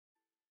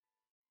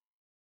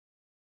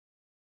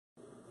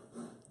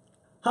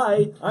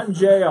Hi, I'm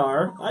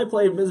JR. I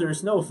play Mizr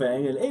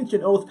Snowfang, an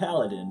Ancient Oath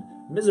Paladin.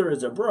 Mizr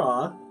is a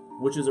Brah,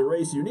 which is a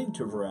race unique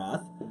to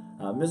Vrath.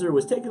 Mizr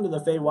was taken to the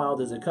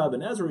Feywild as a cub,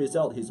 and as a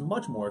result, he's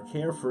much more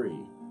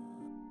carefree.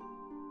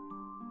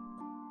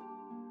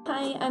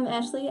 Hi, I'm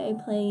Ashley. I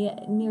play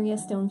Neriah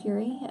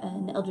Stonefury,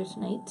 an Eldritch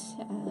Knight.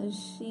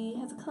 She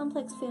has a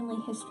complex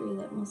family history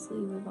that mostly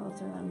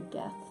revolves around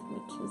death,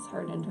 which has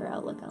hardened her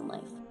outlook on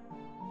life.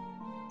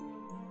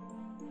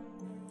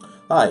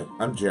 Hi,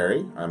 I'm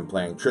Jerry. I'm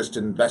playing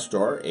Tristan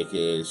Bestor,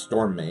 aka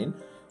Stormmane.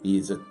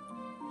 He's a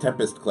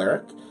Tempest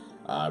Cleric,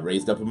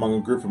 raised up among a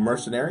group of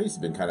mercenaries.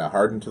 He's been kind of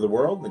hardened to the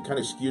world and kind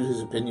of skewed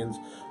his opinions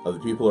of the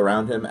people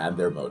around him and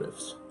their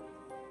motives.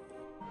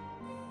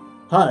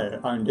 Hi,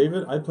 I'm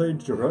David. I played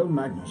Jorell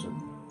Magnusson,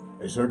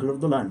 a Circle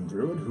of the Land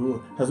Druid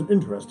who has an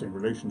interesting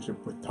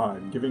relationship with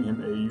time, giving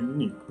him a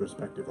unique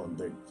perspective on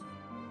things.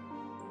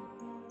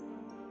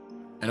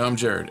 And I'm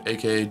Jared,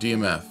 aka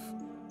DM.F,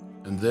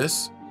 and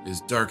this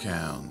is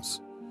Darkhounds,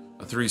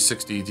 a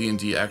 360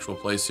 D&D actual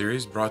play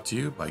series brought to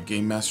you by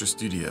Game Master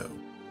Studio.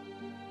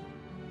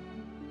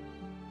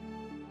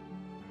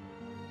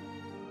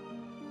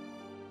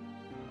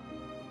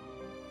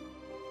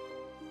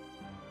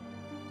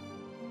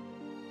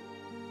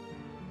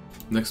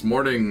 Next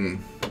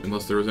morning,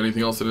 unless there was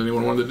anything else that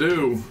anyone wanted to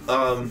do.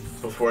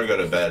 Before I go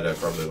to bed, I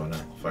probably want to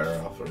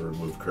fire off a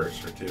remove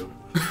curse or two.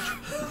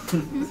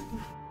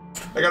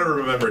 I gotta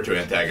remember to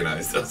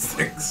antagonize those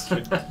things.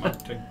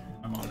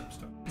 I'm on it.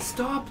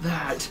 Stop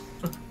that!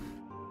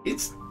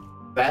 It's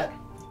that.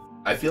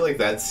 I feel like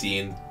that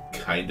scene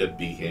kind of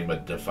became a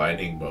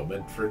defining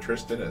moment for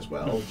Tristan as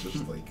well.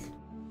 Just like,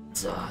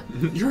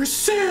 You're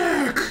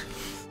sick!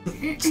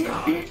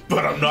 Stop.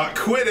 but I'm not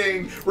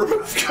quitting.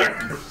 Remove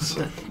curse.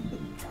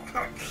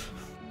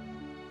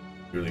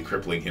 Really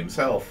crippling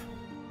himself,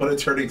 but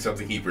it's hurting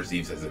something he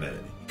perceives as an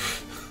enemy.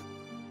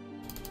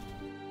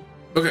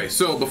 Okay,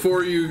 so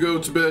before you go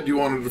to bed, you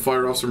wanted to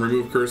fire off some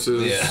remove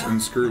curses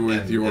and screw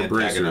with your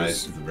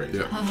bracers.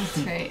 Yeah. Oh, that's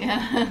right,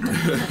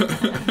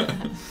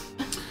 yeah.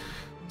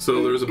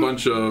 So there's a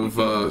bunch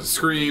of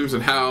screams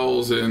and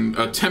howls and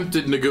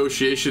attempted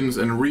negotiations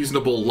and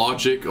reasonable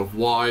logic of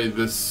why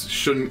this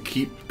shouldn't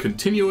keep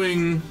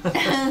continuing.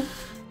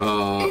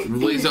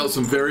 Lays out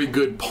some very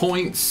good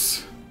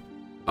points.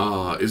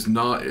 Is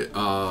not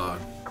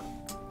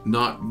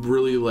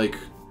really like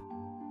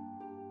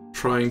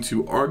trying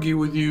to argue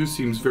with you,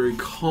 seems very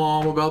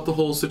calm about the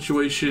whole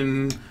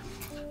situation,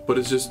 but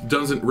it just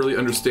doesn't really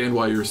understand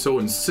why you're so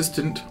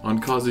insistent on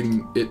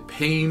causing it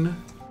pain,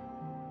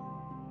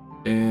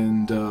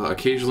 and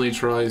occasionally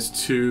tries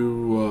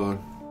to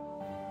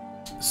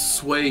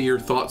sway your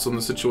thoughts on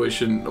the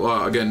situation,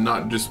 again,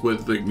 not just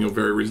with the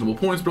very reasonable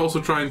points, but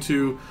also trying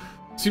to,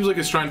 seems like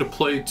it's trying to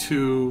play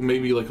to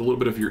maybe like a little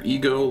bit of your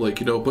ego,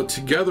 like, but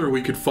together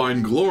we could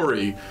find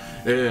glory,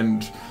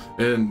 and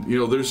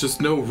there's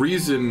just no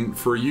reason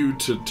for you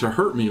to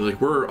hurt me.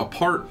 Like, we're a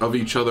part of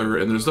each other,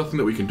 and there's nothing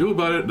that we can do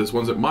about it. This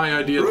wasn't my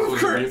idea.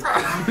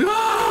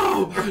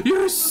 No!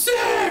 You're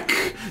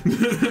sick!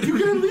 You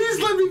can at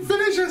least let me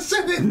finish a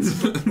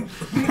sentence!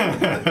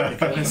 I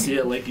kind of see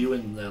it like you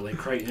and like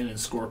Crichton and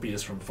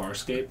Scorpius from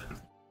Farscape.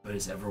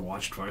 Anybody's ever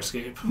watched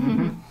Farscape?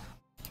 Mm-hmm.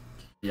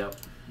 Yep.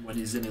 When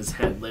he's in his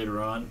head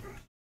later on,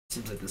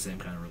 seems like the same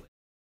kind of relationship.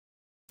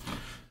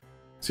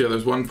 So yeah,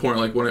 there's one point,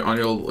 like, when on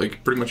your,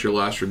 like, pretty much your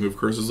last remove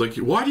curse is like,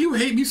 why do you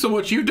hate me so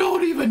much? You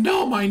don't even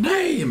know my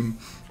name!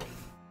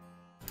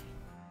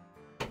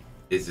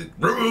 Is it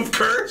remove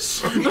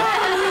curse? Well,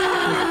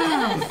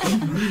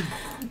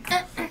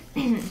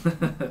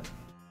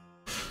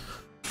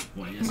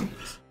 yes, it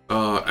is.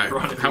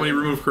 How many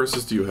remove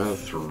curses do you have?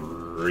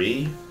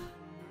 3.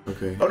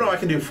 Okay. Oh no, I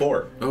can do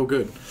 4. Oh,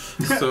 good.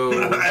 So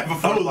I have a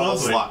 4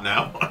 slot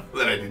now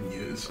that I didn't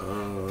use.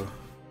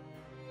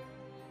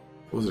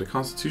 Was it a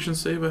Constitution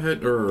save I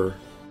had, or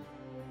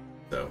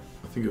No.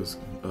 I think it was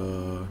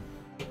I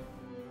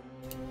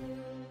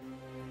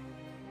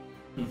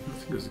think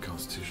it was a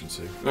Constitution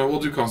save.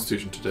 We'll do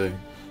Constitution today.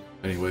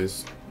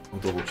 Anyways, I'll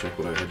double check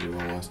what I had you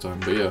roll last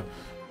time. But yeah,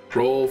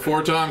 roll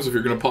 4 times if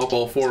you're gonna pop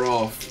all 4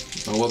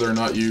 off, whether or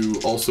not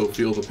you also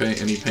feel the pain,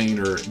 any pain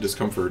or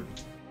discomfort.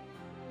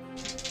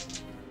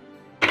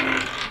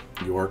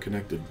 You are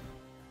connected.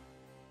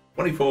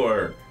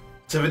 24,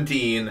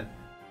 17,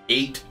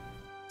 8,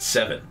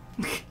 7.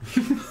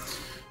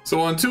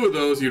 So on 2 of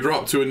those, you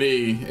drop to a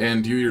knee,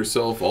 and you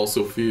yourself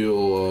also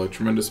feel a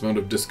tremendous amount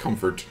of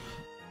discomfort.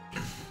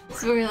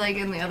 So we're like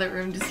in the other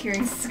room just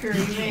hearing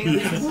screaming.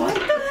 Like, what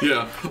the?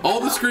 Yeah,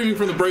 all the screaming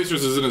from the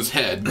bracers is in his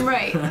head.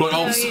 Right. But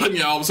all of a sudden,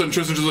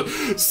 Tristan's just like,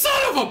 son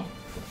of a...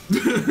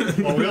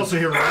 Well, we also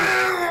hear we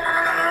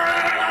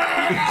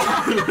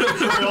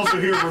also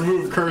hear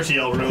remove curse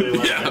yell really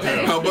loud.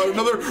 Yeah, how about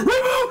another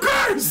remove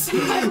curse?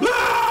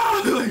 Ah!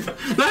 Like,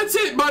 that's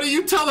it, buddy.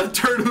 You tell that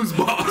turd who's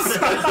boss.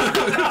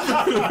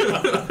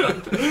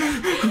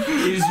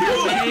 Is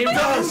your name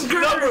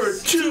Number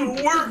 2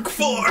 work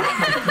for?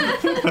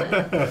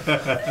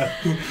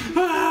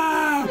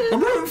 I'm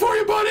rooting for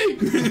you, buddy.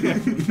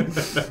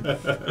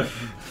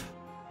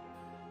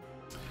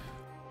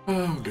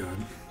 Oh God.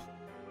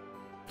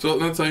 So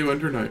that's how you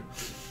end your night.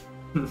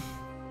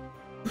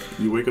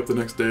 You wake up the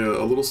next day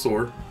a little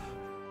sore.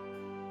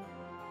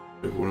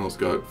 Everyone else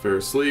got fair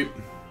sleep.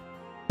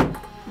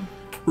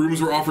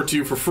 Rooms were offered to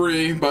you for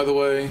free, by the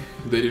way.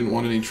 They didn't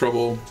want any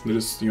trouble. They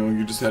just,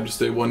 you just had to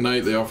stay one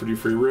night. They offered you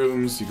free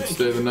rooms. You could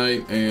stay the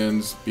night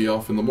and be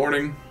off in the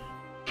morning.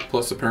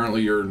 Plus,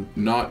 apparently, you're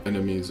not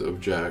enemies of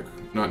Jack.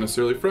 Not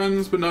necessarily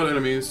friends, but not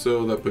enemies,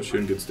 so that puts you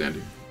in good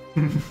standing.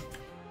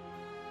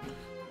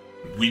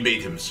 We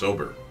made him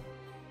sober.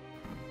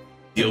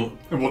 Deal.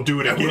 And we'll do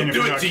it again if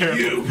do we're it not to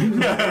careful. you.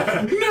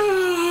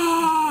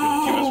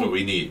 No! Give us what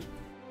we need.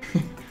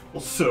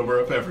 We'll sober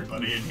up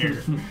everybody in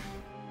here.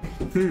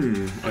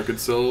 I could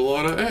sell a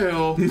lot of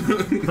ale.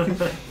 You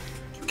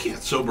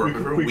can't sober up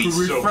everyone. We could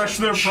refresh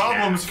their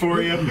problems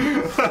for you.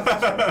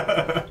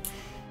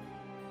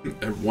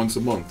 Once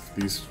a month,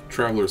 these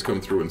travelers come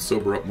through and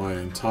sober up my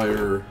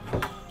entire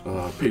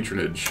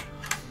patronage.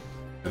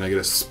 And I get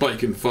a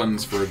spike in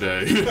funds for a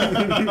day.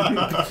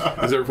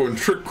 As everyone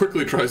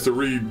quickly tries to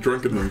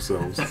re-drunken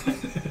themselves.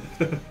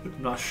 I'm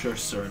not sure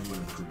Cern would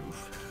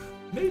approve.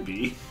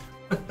 Maybe.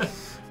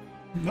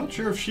 I'm not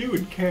sure if she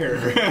would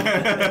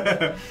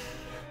care.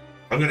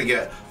 I'm gonna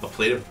get a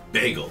plate of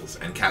bagels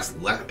and cast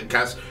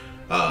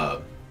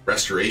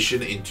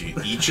restoration into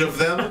each of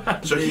them.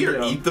 So here,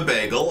 eat the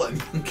bagel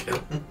and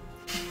get them.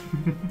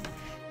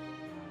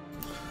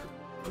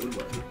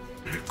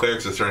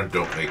 Clerics of Cern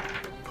don't make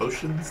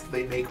potions,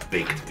 they make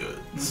baked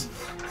goods.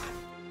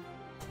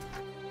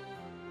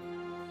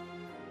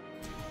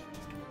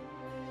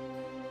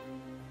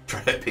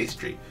 Try a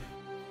pastry.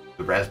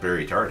 The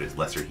raspberry tart is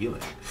lesser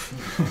healing.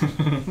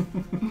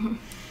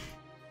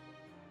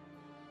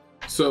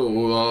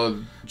 So,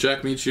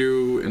 Jack meets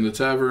you in the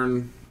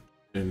tavern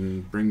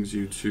and brings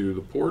you to the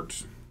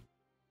port,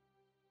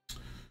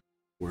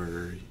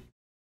 where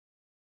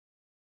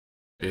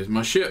is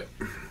my ship.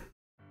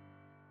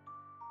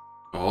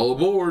 All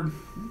aboard.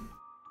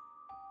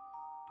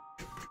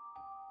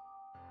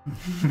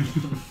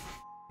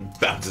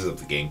 Bounces up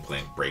the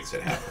gangplank, breaks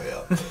it halfway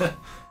up.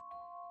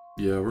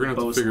 Yeah, we're gonna have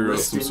to Both figure out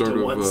listed some sort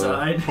to one of.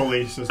 side.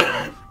 Police system.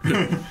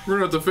 We're gonna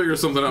have to figure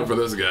something out for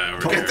this guy.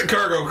 Over Get the here.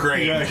 cargo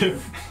crane! Yeah,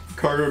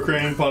 cargo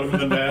crane, bottom of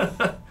the net.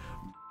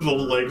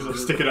 Little legs are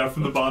sticking out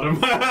from the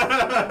bottom.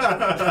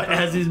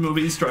 As he's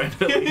moving, he's trying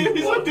to.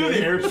 He's like doing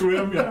the air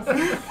swim. Yeah.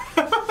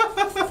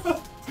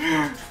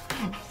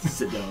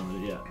 Sit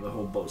down. Yeah, the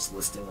whole boat's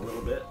listing a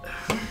little bit.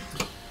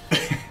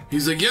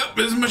 He's like, "Yep,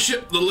 this is my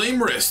ship, the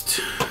Lame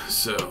Wrist."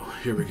 So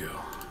here we go.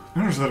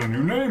 Is that a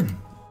new name?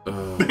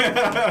 Is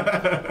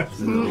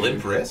it the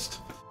limp wrist?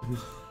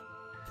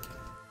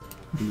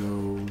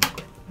 No.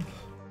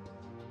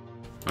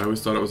 I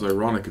always thought it was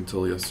ironic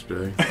until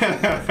yesterday.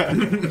 How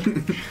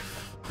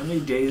many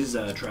days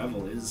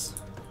travel is?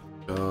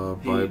 By I'll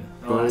boat,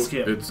 ask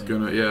him. it's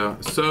gonna, yeah.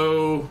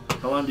 So,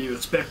 How long do you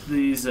expect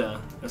these?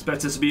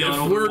 Expect us to be on if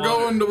open we're water?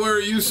 going to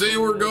where you say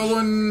we're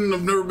going,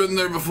 I've never been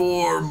there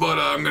before, but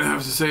I'm gonna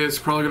have to say it's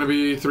probably gonna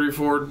be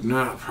 4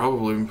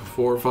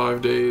 or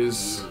 5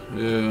 days.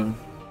 Yeah.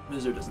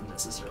 Mizr doesn't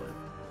necessarily.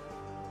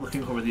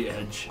 Looking over the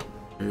edge,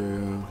 Yeah.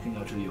 looking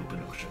out to the open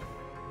ocean.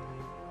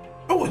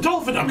 Oh, a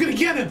dolphin! I'm gonna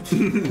get him!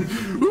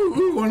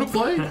 Ooh, wanna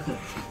play?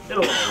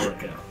 It'll all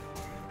work out.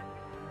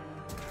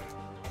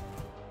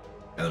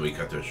 And then we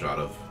cut to a shot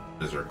of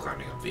Mizr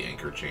climbing up the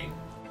anchor chain.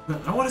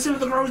 I want to sit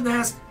with the crow's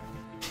nest.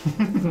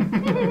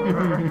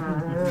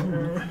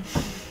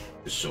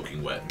 Just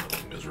soaking wet and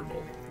looking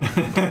miserable.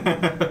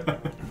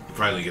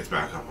 Finally gets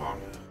back up on.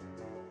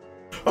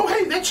 Oh,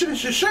 hey, that shit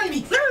is just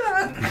shiny!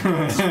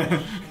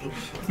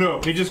 No,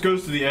 he just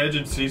goes to the edge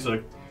and sees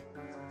like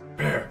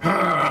bear.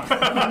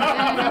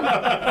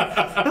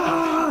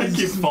 He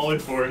keeps falling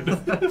for it.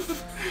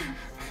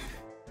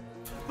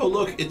 Oh,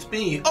 look, it's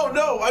me. Oh,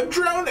 no, I'm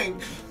drowning!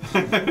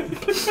 No,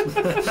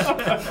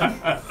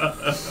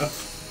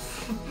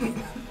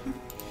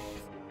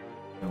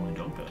 I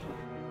don't go.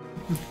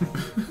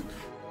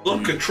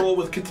 Look, control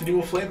with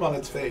continual flame on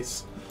its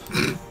face.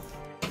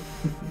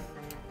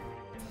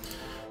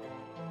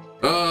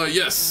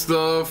 Yes,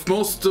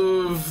 most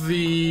of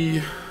the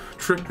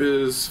trip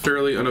is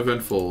fairly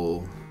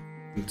uneventful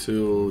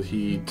until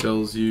he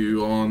tells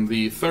you on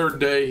the third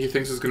day he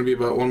thinks it's going to be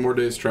about 1 more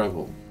day's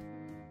travel.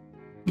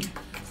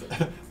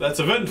 That's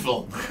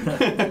eventful.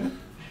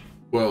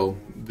 Well,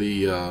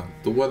 the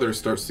weather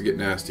starts to get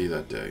nasty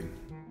that day.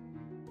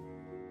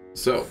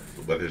 So,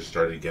 The weather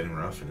started getting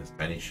rough and his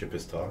tiny ship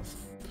is tossed.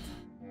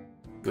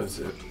 that's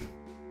it.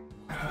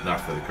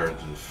 Not for the courage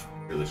of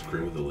fearless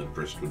crew, the limp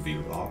wrist would be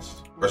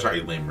lost. Or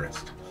sorry, lame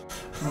wrist.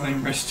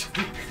 Lame wrist.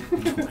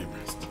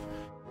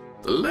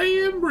 The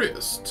lame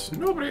wrist.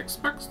 Nobody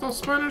expects the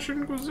Spanish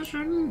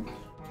Inquisition.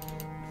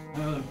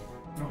 I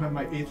don't have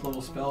my 8th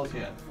level spells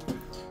yet.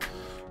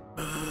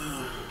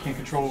 Can't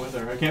control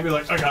weather. I can't be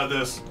like, I got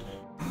this.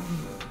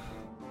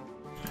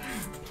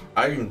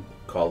 I can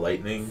call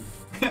lightning.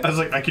 I was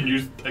like, I can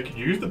use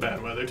the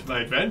bad weather to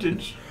my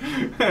advantage.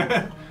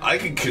 I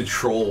can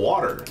control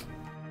water.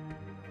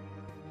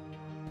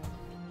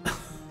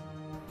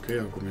 Okay,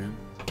 Aquaman.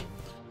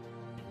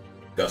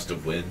 Gust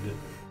of wind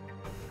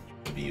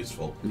would be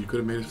useful. You could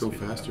have made us go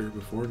faster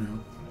before now.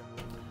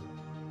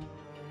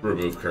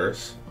 Remove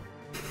curse.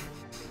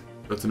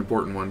 That's an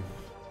important one.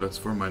 That's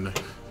for my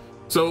night.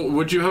 So,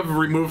 would you have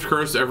removed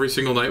curse every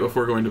single night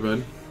before going to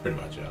bed? Pretty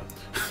much, yeah.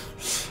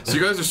 So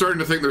you guys are starting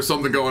to think there's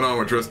something going on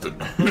with Tristan.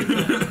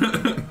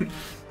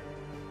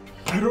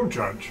 I don't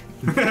judge.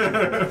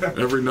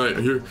 Every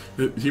night.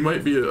 He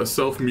might be a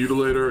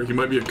self-mutilator. He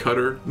might be a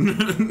cutter.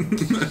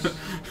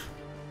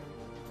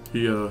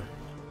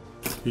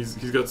 He's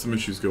got some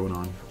issues going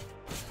on.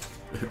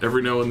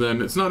 Every now and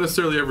then, it's not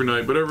necessarily every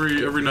night, but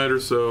every night or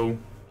so,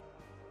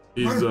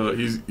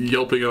 he's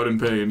yelping out in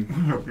pain.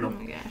 No. Oh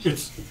my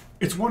gosh.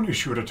 It's one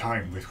issue at a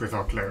time with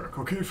our cleric,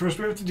 okay? First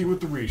we have to deal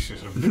with the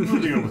racism, then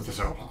we'll deal with the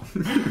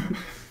Zohan.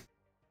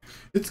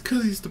 It's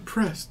because he's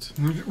depressed.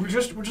 We'll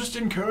just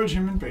encourage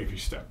him in baby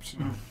steps.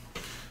 You know?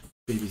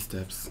 Baby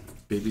steps.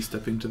 Baby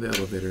stepping to the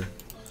elevator.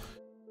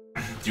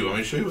 Do you want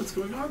me to show you what's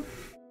going on?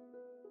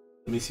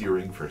 Let me see your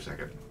ring for a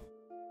second.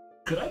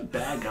 Could I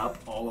bag up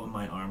all of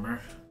my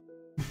armor?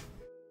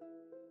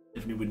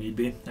 If it would need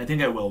be. I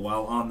think I will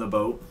while on the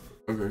boat.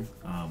 Okay.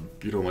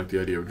 You don't like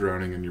the idea of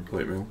drowning in your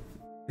plate mail?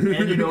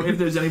 And you know, if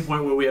there's any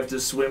point where we have to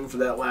swim for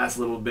that last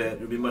little bit, it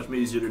would be much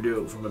easier to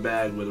do it from a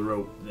bag with a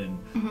rope than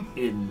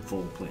in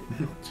full plate.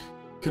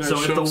 Can So I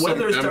if shove the some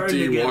weather's starting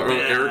to empty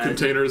get air bad-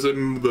 containers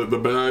in the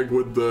bag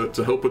with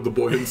to help with the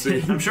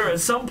buoyancy? I'm sure at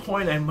some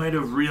point I might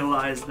have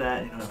realized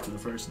that, you know, after the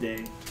first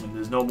day, when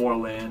there's no more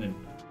land, and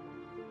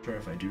I'm sure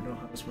if I do know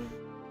how to swim.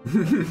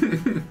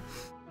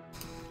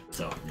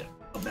 So, yeah,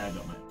 I'll bag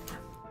up my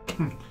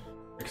armor.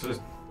 Because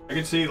I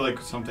could see like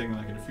something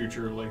like in the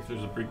future, like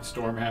there's a big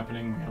storm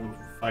happening, we have a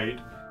fight,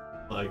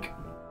 like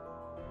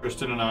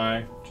Tristan and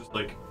I just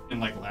like in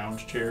like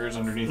lounge chairs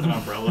underneath an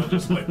umbrella,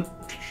 just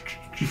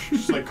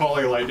like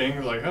calling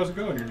lightning, like how's it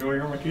going? You're enjoying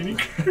your martini?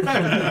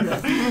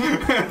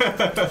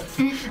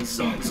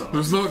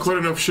 There's not quite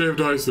enough shaved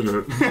ice in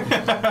it.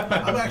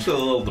 I'm actually a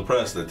little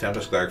depressed that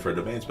Tempest Cleric for a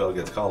domain spell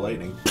gets call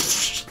lightning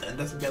and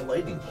doesn't get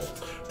lightning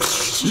bolt.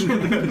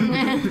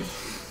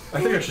 I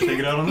think I should take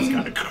it out on this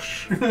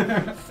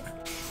guy.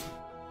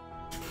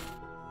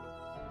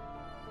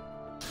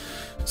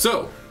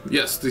 So,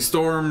 yes,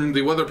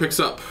 the weather picks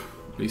up.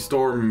 The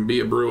storm be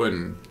a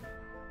brewing.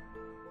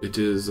 It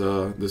is,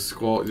 the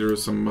squall, there are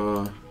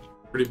some,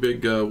 pretty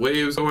big,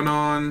 waves going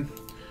on.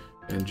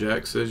 And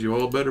Jack says you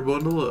all better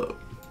bundle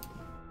up.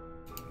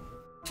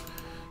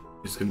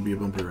 It's gonna be a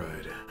bumpy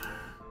ride.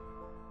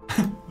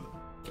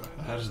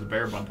 How does the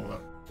bear bundle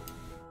up?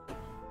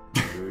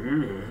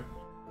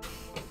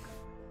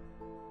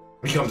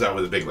 He comes out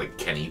with a big, like,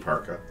 Kenny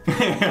parka.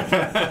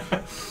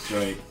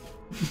 Right.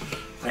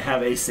 I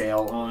have a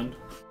sail on.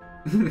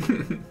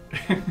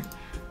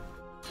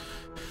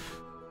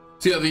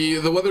 So yeah,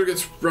 the weather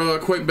gets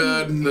quite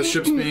bad. The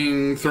ship's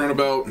being thrown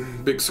about,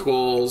 big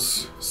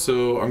squalls.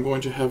 So I'm going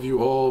to have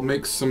you all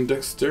make some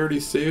dexterity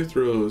save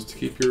throws to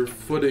keep your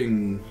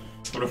footing.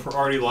 What if we're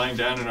already lying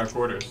down in our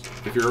quarters?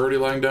 If you're already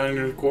lying down in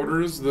your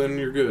quarters, then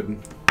you're good.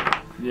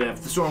 Yeah,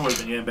 if the storm would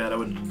have been bad, I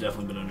would have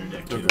definitely been under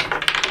deck too.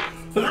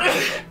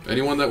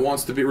 Anyone that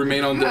wants to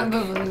remain on deck.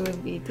 Probably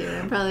would be too.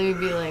 I'd probably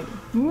be like,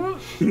 I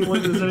don't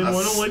like this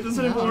anymore. I don't like this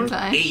anymore.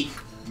 fine. 8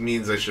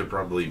 means I should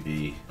probably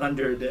be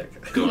Under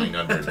deck. going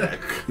under deck.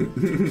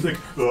 It's like,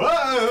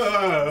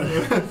 ah!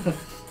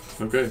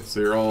 Okay, so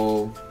you're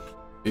all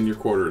in your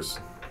quarters.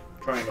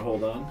 Trying to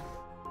hold on.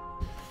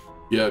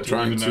 Yeah,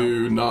 trying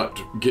to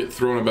not get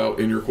thrown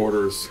about in your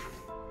quarters.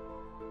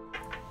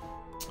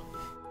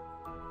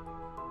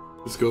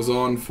 This goes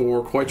on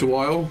for quite a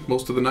while,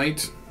 most of the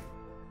night.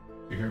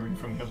 You hear me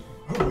from the other.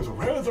 Oh, the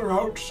weather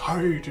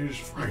outside is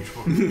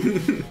frightful.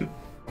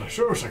 I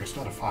sure wish I could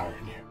start a fire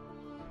in here.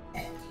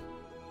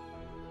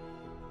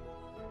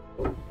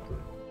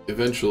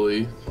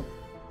 Eventually,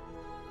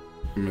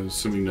 I'm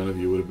assuming none of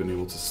you would have been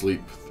able to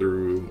sleep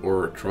through,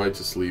 or tried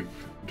to sleep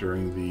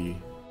during the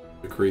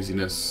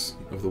craziness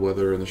of the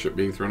weather and the ship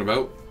being thrown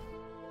about.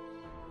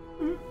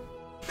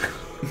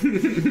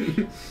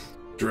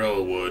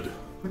 Jorell would.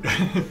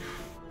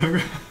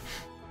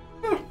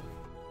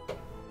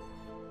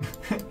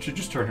 She'd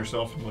just turn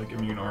herself into like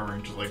immune armor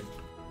and just like.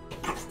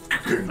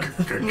 And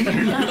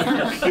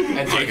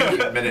take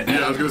a minute Yeah, I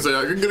now. was gonna say,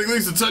 I can get at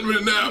least a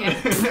 10-minute nap.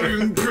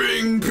 Ping,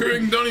 ping,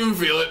 ping, don't even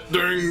feel it.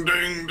 Ding,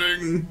 ding,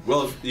 ding.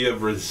 Well, if you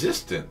have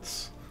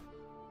resistance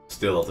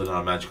still to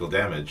non-magical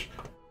damage,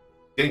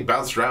 getting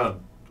bounced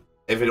around,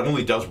 if it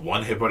only does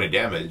 1 hit point of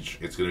damage,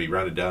 it's going to be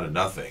rounded down to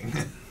nothing.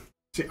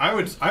 See, I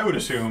would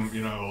assume,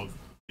 you know,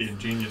 the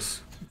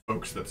ingenious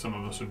folks that some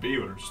of us would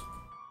have just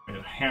made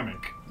a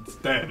hammock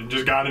instead and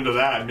just got into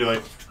that and be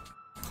like,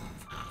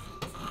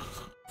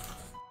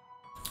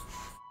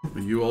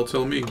 You all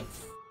tell me.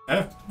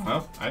 eh,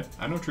 well,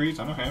 I know trees,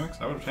 I know hammocks,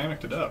 I would have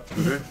hammocked it up.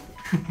 Okay.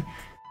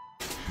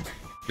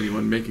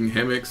 Anyone making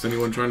hammocks?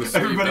 Anyone trying to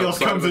sleep? Everybody else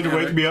outside comes of in a to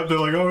wake hammock? me up, they're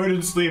like, oh, I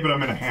didn't sleep, and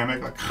I'm in a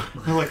hammock. Like,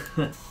 they're like,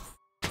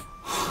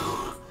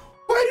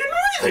 why didn't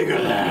we think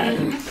of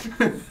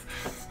that?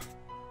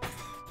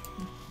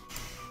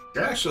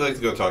 I'd actually like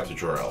to go talk to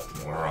Jorell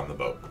when we're on the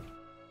boat.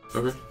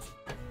 Okay.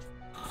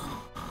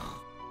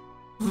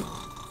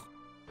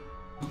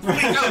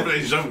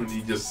 jump and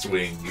he just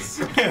swings.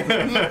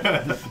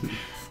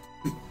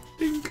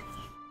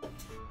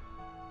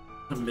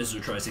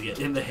 Mizr tries to get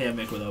in the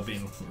hammock without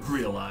being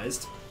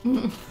realized.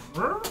 Was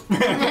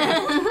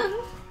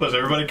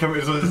everybody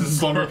coming? Is this a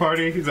slumber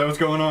party? Is that what's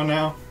going on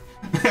now?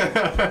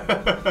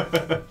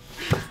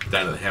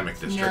 Down to the hammock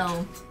district.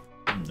 No.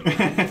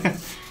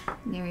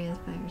 Neriah's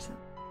by herself.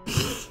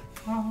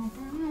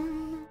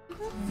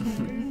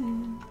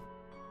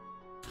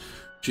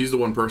 She's the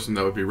one person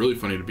that would be really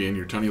funny to be in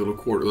your tiny little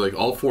quarter. Like,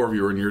 all four of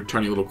you are in your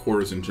tiny little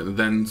quarters, and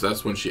then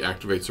that's when she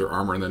activates her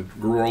armor and then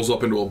rolls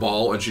up into a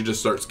ball, and she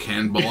just starts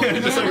cannonballing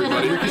into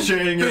everybody.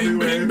 Ricocheting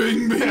Bing, everywhere.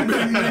 bing, bing, bing, bing,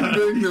 bing,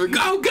 bing. They're like,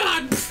 oh,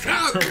 God!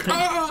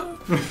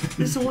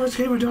 It's the worst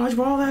game of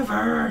dodgeball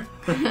ever!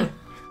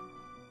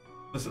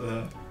 This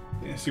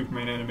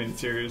Superman animated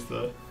series,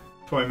 the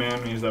Toy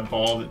Man, he has that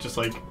ball that just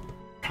like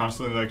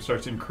constantly like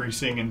starts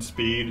increasing in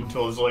speed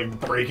until it's like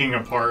breaking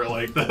apart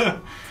like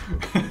the.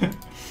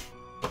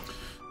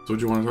 So what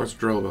do you want to talk to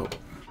Jorell about?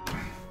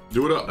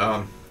 Do it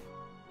up.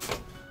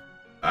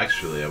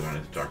 Actually, I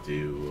wanted to talk to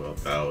you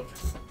about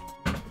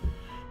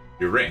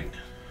your ring.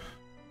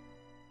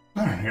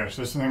 Yes,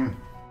 this thing.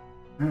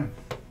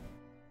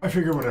 I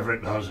figure whatever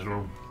it does,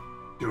 it'll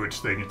do its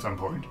thing at some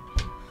point.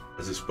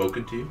 Has it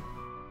spoken to you?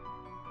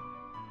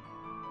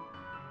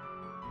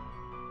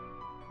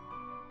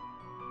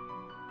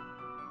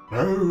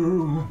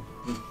 No.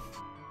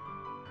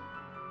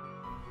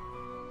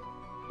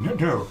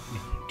 No.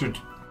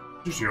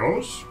 Is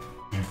yours?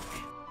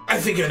 I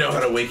think I know how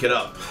to wake it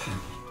up.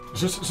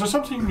 Is there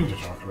something you need to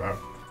talk about?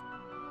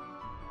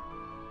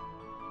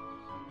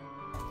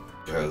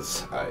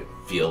 Because I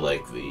feel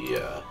like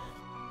the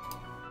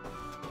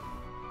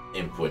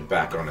imp went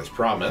back on his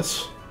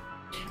promise.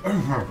 Oh,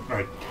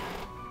 no,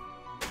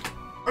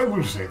 I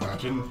will say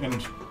that,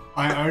 and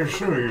I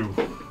assure you,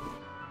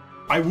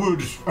 I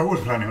was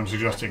planning on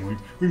suggesting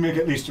we make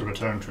at least a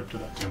return trip to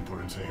that temple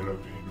and say hello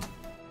to him.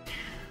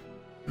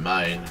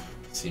 Mine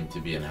seem to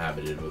be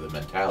inhabited with a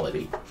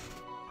mentality.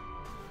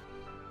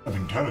 A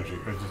mentality?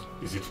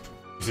 Is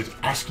it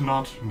ask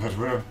not that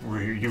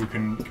where you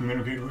can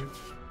communicate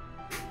with?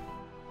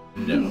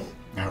 No.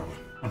 No,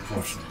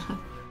 unfortunately.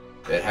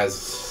 It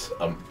has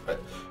a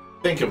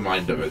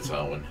mind of its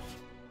own.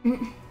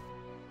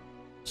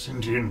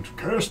 Sentient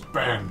cursed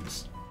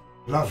bands.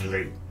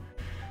 Lovely.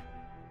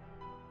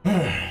 So,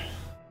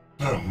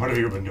 what have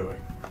you been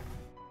doing?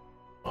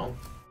 Well,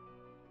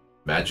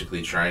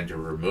 magically trying to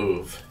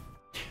remove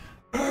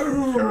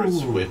Oh!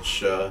 curse,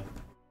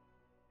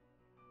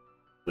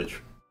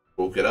 which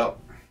woke it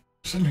up.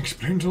 That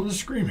explains all the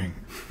screaming.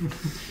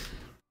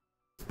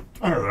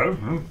 I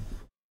don't know.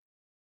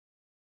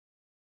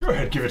 Go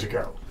ahead, give it a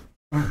go.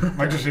 I'd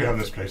like to see how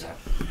this plays out.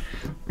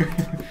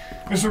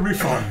 This will be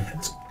fun.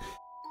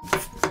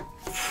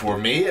 For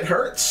me, it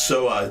hurts,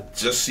 so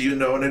just so you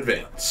know in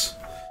advance.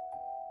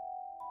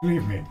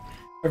 Believe me,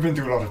 I've been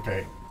through a lot of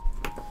pain.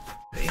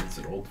 Pain's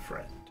an old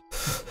friend.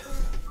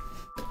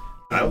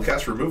 I will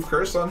cast Remove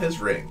Curse on his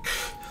ring.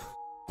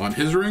 On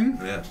his ring?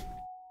 Yeah.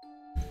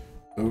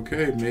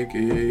 Okay, make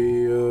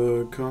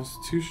a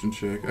Constitution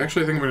check.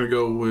 Actually, I think I'm gonna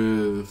go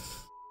with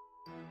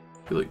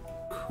I feel like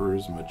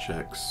charisma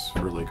checks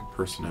for like a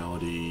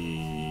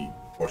personality.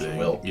 Force thing. of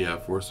will. Yeah,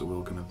 force of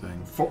will kind of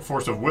thing.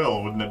 Force of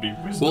will, wouldn't it be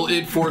wisdom? Well,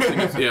 it forcing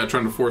its,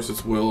 trying to force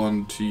its will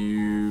onto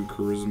you.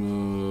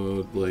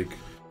 Charisma, like,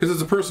 because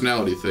it's a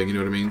personality thing. You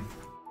know what I mean?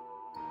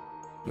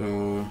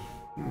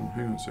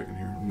 Hang on a second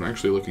here. I'm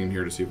actually looking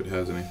here to see if it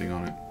has anything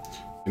on it.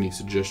 Any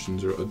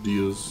suggestions or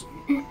ideas?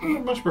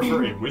 I much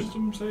prefer a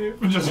wisdom save.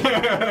 Just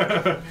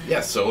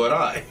Yes, so would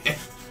I.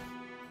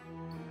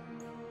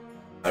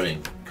 I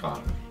mean,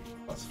 con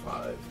plus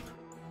 5.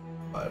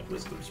 5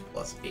 wisdoms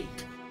plus 8.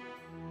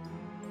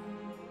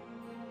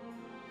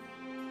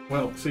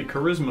 Well, see,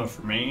 charisma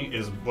for me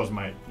was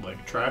my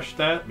like trash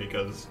stat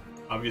because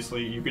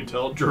obviously you could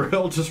tell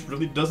Jorell just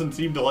really doesn't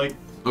seem to like.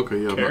 Okay,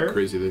 yeah, care. about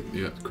crazy.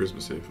 Yeah,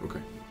 charisma save.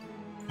 Okay.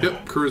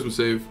 Yep, charisma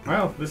save.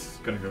 Well, this is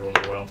gonna go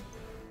over well.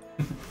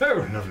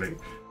 Oh, lovely.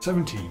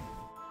 17.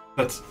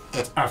 That's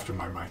after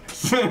my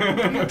minus.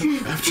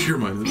 After your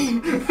minus.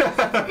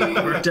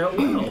 Worked out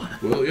well.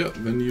 Well, yeah.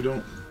 Then you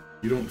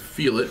don't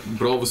feel it,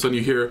 but all of a sudden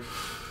you hear,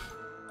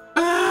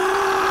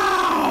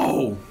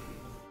 "Ow!"